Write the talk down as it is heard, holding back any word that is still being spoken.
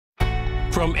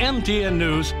From MTN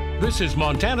News, this is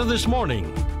Montana This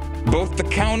Morning. Both the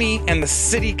county and the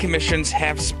city commissions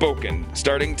have spoken.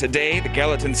 Starting today, the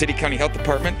Gallatin City County Health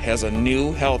Department has a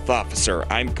new health officer.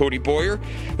 I'm Cody Boyer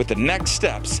with the next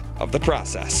steps of the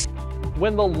process.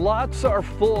 When the lots are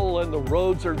full and the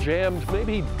roads are jammed,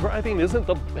 maybe driving isn't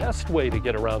the best way to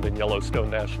get around in Yellowstone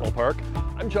National Park.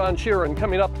 I'm John Sheeran.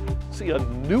 Coming up, see a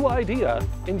new idea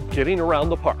in getting around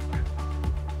the park.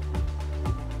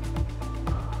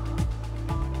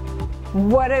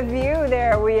 What a view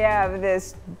there we have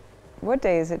this. What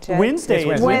day is it, Chad? Wednesday.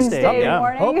 It's Wednesday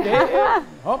morning. Hump day.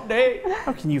 Hump day.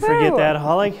 How can you forget that,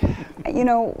 Holly? You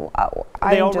know, Are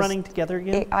they all running together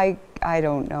again? I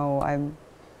don't know.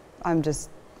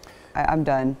 I'm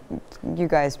done. You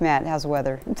guys, Matt, how's the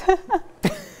weather?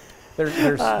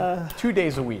 There's 2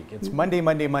 days a week. It's Monday,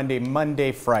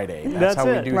 Friday. That's how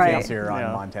we do things here on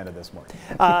Montana This Morning.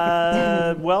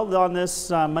 Well, on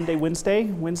this Monday,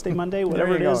 Monday,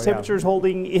 whatever it is, temperatures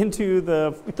holding into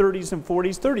the 30s and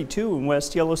 40s, 32 in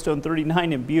West Yellowstone,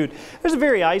 39 in Butte. There's a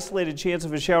very isolated chance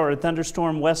of a shower or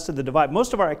thunderstorm west of the Divide.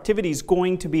 Most of our activity is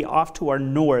going to be off to our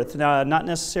north, not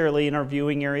necessarily in our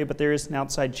viewing area, but there is an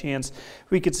outside chance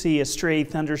we could see a stray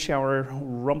thunder shower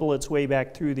rumble its way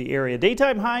back through the area.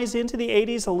 Daytime highs into the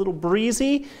 80s, a little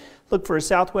breezy. Look for a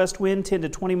southwest wind, 10 to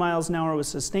 20 miles an hour with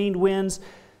sustained winds,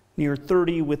 near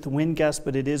 30 with the wind gust,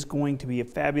 but it is going to be a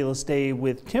fabulous day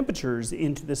with temperatures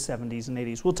into the 70s and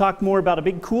 80s. We'll talk more about a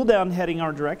big cool down heading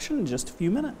our direction in just a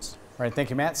few minutes. All right, thank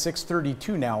you, Matt.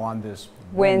 6:32 now on this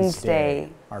Wednesday.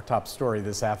 Our top story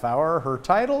this half hour, her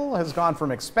title has gone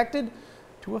from expected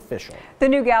to official. The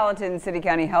new Gallatin City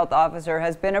County Health Officer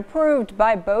has been approved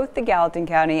by both the Gallatin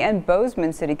County and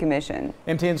Bozeman City Commission.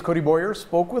 MTN's Cody Boyer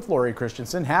spoke with Lori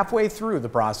Christensen halfway through the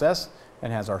process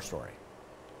and has our story.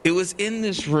 It was in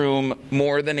this room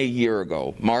more than a year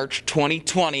ago, March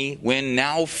 2020, when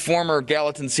now former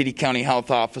Gallatin City County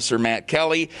Health Officer Matt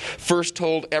Kelly first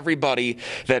told everybody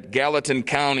that Gallatin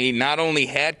County not only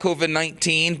had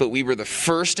COVID-19, but we were the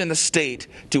first in the state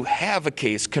to have a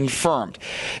case confirmed.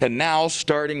 And now,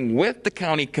 starting with the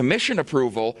county commission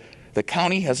approval, the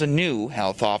county has a new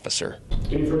health officer.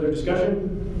 Any further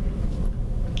discussion?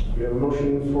 We have a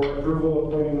motion for approval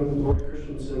appointing Lori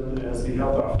Christensen as the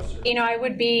health officer. You know, I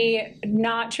would be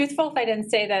not truthful if I didn't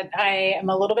say that I am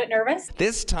a little bit nervous.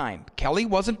 This time, Kelly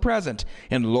wasn't present,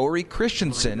 and Lori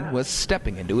Christensen was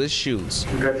stepping into his shoes.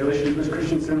 Congratulations, Ms.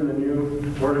 Christensen, the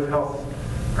new Board of Health,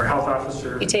 or health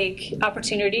officer. You take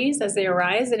opportunities as they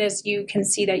arise, and as you can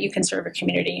see that you can serve a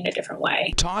community in a different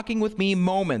way. Talking with me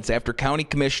moments after county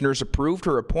commissioners approved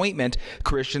her appointment,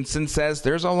 Christensen says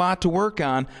there's a lot to work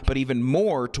on, but even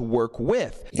more to work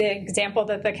with. The example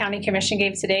that the county commission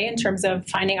gave today in terms of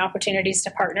finding opportunities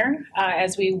to partner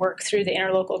as we work through the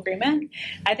interlocal agreement,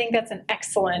 I think that's an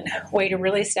excellent way to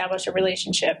really establish a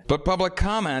relationship. But public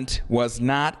comment was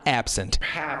not absent.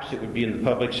 Perhaps it would be in the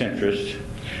public's interest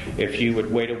if you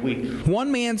would wait a week.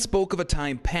 One man spoke of a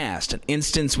time past, an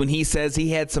instance when he says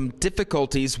he had some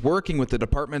difficulties working with the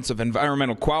Departments of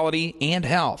Environmental Quality and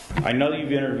Health. I know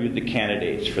you've interviewed the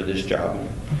candidates for this job,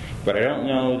 but I don't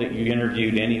know that you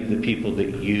interviewed any of the people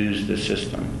that use the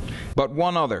system. But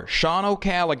one other, Sean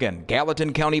O'Callaghan,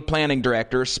 Gallatin County Planning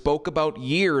Director, spoke about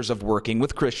years of working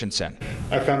with Christensen.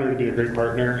 I found her to be a great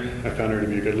partner. I found her to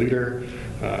be a good leader.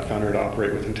 I found her to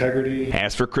operate with integrity.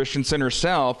 As for Christensen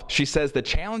herself, she says the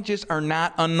challenges are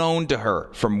not unknown to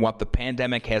her, from what the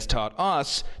pandemic has taught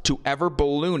us to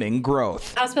ever-ballooning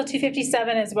growth. House Bill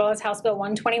 257 as well as House Bill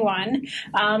 121,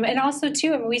 and also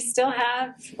too, I mean, we still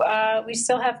have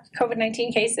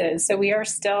COVID-19 cases, so we are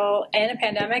still in a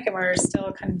pandemic, and we're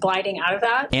still kind of gliding out of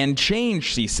that. And change,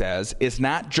 she says, is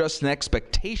not just an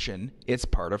expectation; it's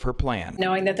part of her plan.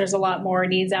 Knowing that there's a lot more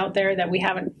needs out there that we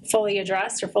haven't fully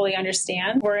addressed or fully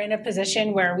understand. We're in a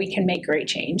position where we can make great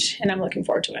change, and I'm looking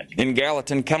forward to it. In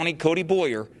Gallatin County, Cody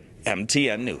Boyer,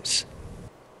 MTN News.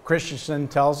 Christensen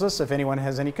tells us if anyone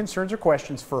has any concerns or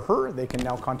questions for her, they can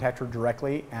now contact her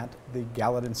directly at the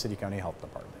Gallatin City County Health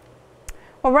Department.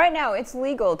 Well, right now it's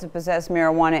legal to possess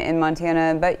marijuana in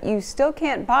Montana, but you still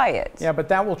can't buy it. Yeah, but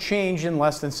that will change in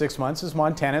less than 6 months as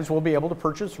Montanans will be able to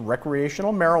purchase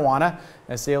recreational marijuana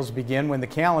as sales begin when the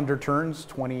calendar turns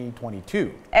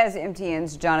 2022. As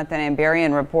MTN's Jonathan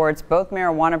Ambarian reports, both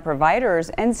marijuana providers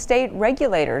and state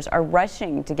regulators are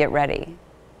rushing to get ready.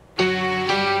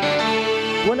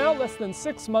 We're now less than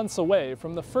 6 months away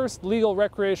from the first legal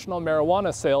recreational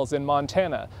marijuana sales in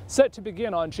Montana, set to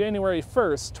begin on January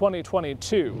 1st,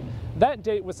 2022. That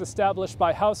date was established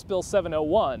by House Bill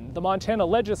 701, the Montana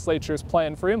legislature's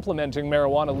plan for implementing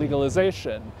marijuana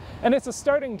legalization. And it's a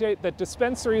starting date that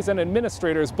dispensaries and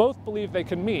administrators both believe they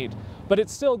can meet, but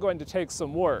it's still going to take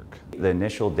some work. The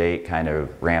initial date kind of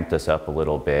ramped us up a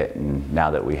little bit, and now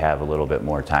that we have a little bit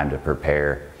more time to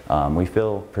prepare, we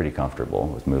feel pretty comfortable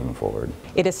with moving forward.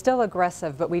 It is still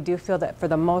aggressive, but we do feel that for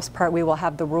the most part we will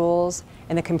have the rules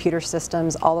and the computer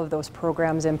systems, all of those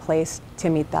programs in place to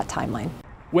meet that timeline.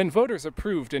 When voters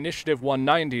approved Initiative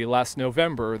 190 last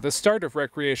November, the start of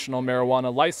recreational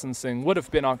marijuana licensing would have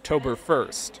been October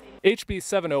 1st. HB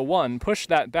 701 pushed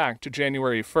that back to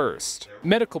January 1st.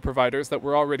 Medical providers that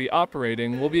were already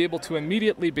operating will be able to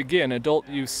immediately begin adult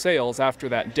use sales after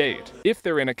that date, if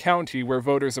they're in a county where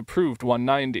voters approved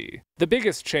 190. The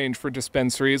biggest change for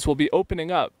dispensaries will be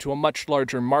opening up to a much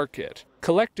larger market.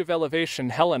 Collective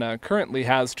Elevation Helena currently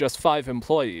has just 5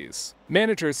 employees.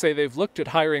 Managers say they've looked at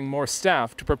hiring more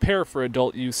staff to prepare for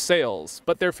adult use sales,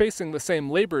 but they're facing the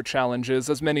same labor challenges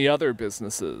as many other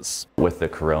businesses. With the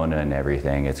corona and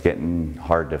everything, it's getting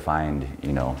hard to find,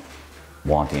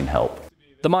 wanting help.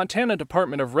 The Montana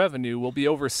Department of Revenue will be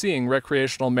overseeing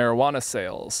recreational marijuana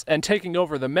sales and taking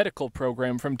over the medical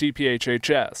program from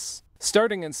DPHHS.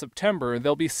 Starting in September,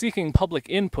 they'll be seeking public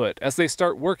input as they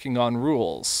start working on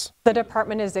rules. The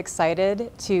department is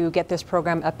excited to get this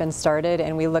program up and started,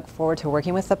 and we look forward to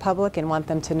working with the public and want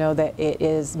them to know that it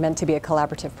is meant to be a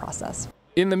collaborative process.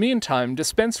 In the meantime,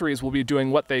 dispensaries will be doing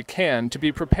what they can to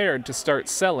be prepared to start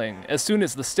selling as soon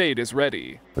as the state is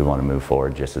ready. We want to move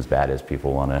forward just as bad as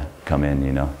people want to come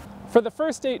in, For the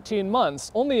first 18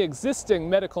 months, only existing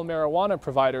medical marijuana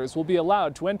providers will be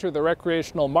allowed to enter the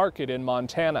recreational market in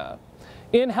Montana.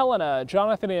 In Helena,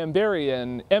 Jonathan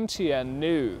Amberian, MTN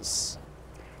News.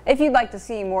 If you'd like to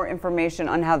see more information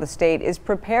on how the state is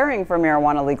preparing for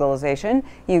marijuana legalization,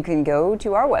 you can go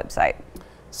to our website.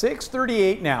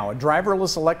 6:38 now. A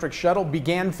driverless electric shuttle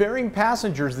began ferrying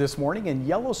passengers this morning in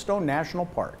Yellowstone National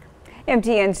Park.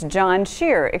 MTN's John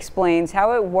Shear explains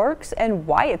how it works and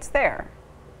why it's there.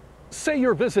 Say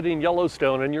you're visiting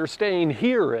Yellowstone and you're staying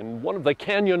here in one of the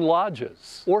Canyon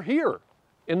Lodges, or here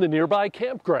in the nearby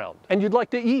campground, and you'd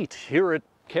like to eat here at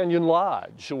Canyon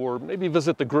Lodge, or maybe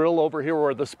visit the grill over here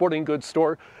or the sporting goods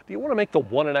store. Do you want to make the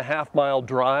 1.5 mile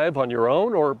drive on your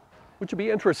own, or would you be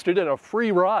interested in a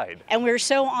free ride? And we're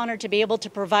so honored to be able to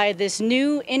provide this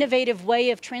new innovative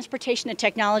way of transportation and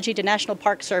technology to National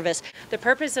Park Service. The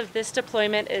purpose of this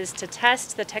deployment is to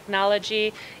test the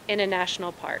technology in a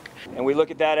national park. And we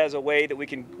look at that as a way that we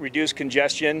can reduce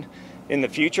congestion in the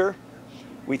future.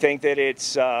 We think that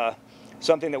it's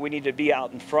something that we need to be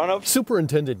out in front of.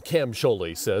 Superintendent Cam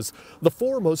Scholey says the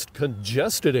 4 most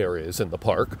congested areas in the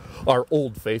park are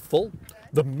Old Faithful,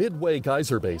 the Midway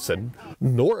Geyser Basin,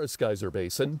 Norris Geyser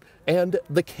Basin, and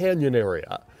the Canyon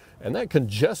area. And that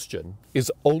congestion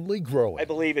is only growing. I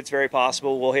believe it's very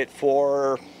possible we'll hit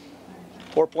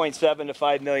 4.7 to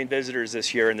 5 million visitors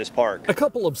this year in this park. A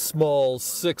couple of small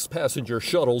 6-passenger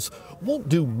shuttles won't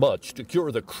do much to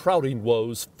cure the crowding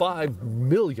woes 5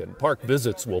 million park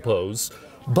visits will pose,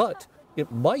 but it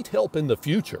might help in the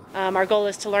future. Our goal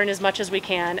is to learn as much as we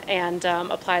can and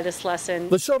apply this lesson.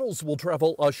 The shuttles will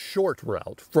travel a short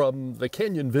route from the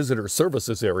Canyon Visitor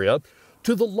Services area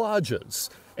to the lodges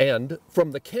and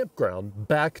from the campground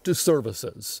back to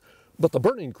services. But the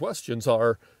burning questions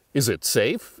are, is it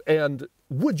safe, and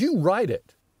would you ride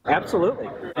it? Absolutely.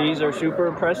 These are super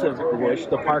impressive. Wish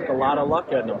the park a lot of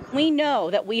luck in them. We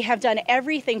know that we have done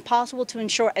everything possible to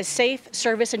ensure a safe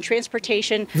service and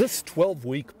transportation. This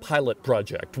 12-week pilot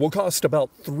project will cost about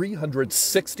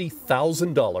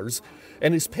 $360,000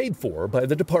 and is paid for by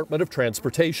the Department of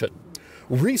Transportation.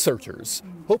 Researchers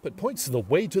hope it points the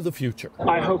way to the future.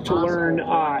 I hope to learn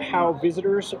how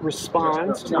visitors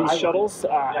respond to these shuttles.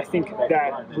 I think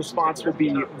that response will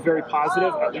be very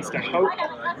positive, at least I hope,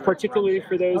 particularly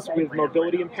for those with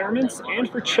mobility impairments and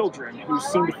for children who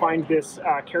seem to find this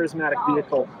charismatic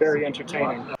vehicle very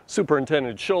entertaining.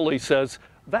 Superintendent Scholey says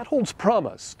that holds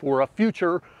promise for a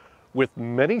future with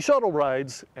many shuttle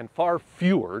rides and far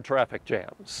fewer traffic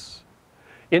jams.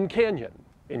 In Canyon,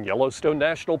 in Yellowstone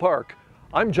National Park,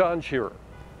 I'm John Shearer,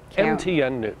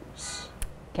 MTN News.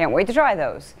 Can't wait to try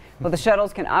those. Well, the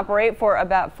shuttles can operate for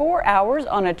about 4 hours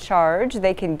on a charge.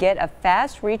 They can get a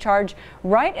fast recharge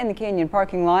right in the Canyon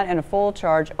parking lot and a full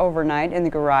charge overnight in the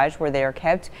garage where they are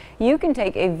kept. You can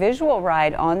take a visual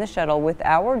ride on the shuttle with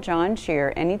our John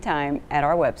Shearer anytime at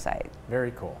our website.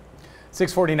 Very cool.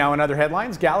 6:40 now in other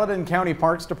headlines. Gallatin County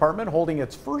Parks Department holding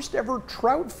its first ever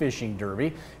trout fishing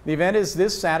derby. The event is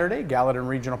this Saturday, Gallatin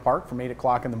Regional Park from 8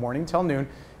 o'clock in the morning till noon.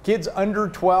 Kids under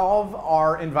 12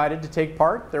 are invited to take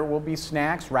part. There will be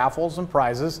snacks, raffles, and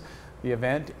prizes. The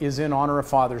event is in honor of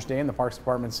Father's Day, and the Parks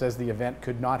Department says the event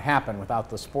could not happen without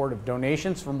the support of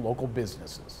donations from local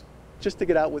businesses. Just to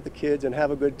get out with the kids and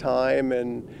have a good time,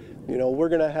 and you know, we're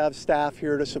going to have staff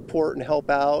here to support and help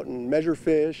out and measure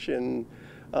fish, and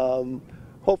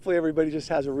hopefully everybody just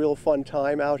has a real fun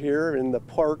time out here. And the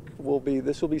park will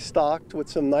be stocked with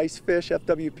some nice fish.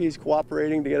 FWP is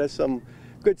cooperating to get us some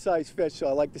good sized fish, so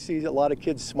I like to see a lot of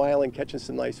kids smiling, catching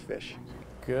some nice fish.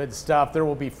 Good stuff. There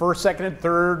will be first, second, and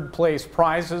third place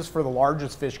prizes for the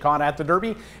largest fish caught at the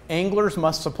Derby. Anglers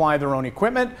must supply their own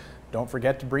equipment. Don't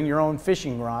forget to bring your own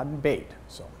fishing rod and bait.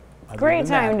 So, great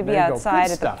time to be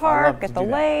outside at the park, at the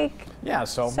lake. Yeah,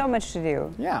 so much to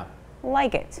do. Yeah,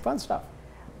 like it. Fun stuff.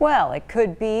 Well, it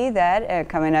could be that,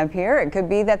 coming up here, it could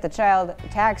be that the child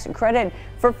tax credit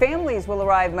for families will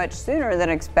arrive much sooner than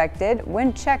expected,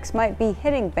 when checks might be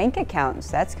hitting bank accounts.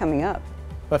 That's coming up.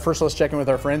 But first, let's check in with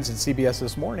our friends at CBS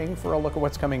This Morning for a look at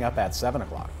what's coming up at 7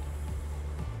 o'clock.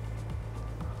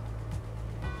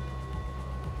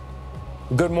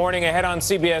 Good morning. Ahead on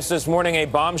CBS This Morning, a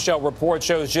bombshell report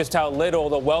shows just how little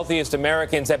the wealthiest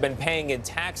Americans have been paying in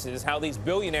taxes, how these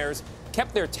billionaires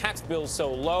kept their tax bills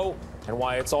so low, and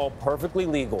why it's all perfectly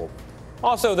legal.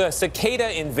 Also, the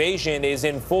cicada invasion is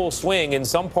in full swing in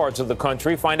some parts of the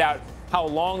country. Find out how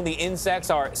long the insects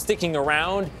are sticking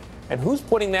around and who's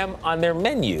putting them on their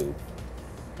menu.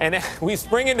 And we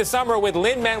spring into summer with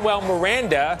Lin-Manuel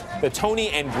Miranda. The Tony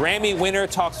and Grammy winner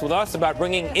talks with us about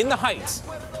bringing In the Heights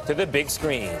to the big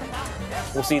screen.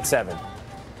 We'll see you at 7.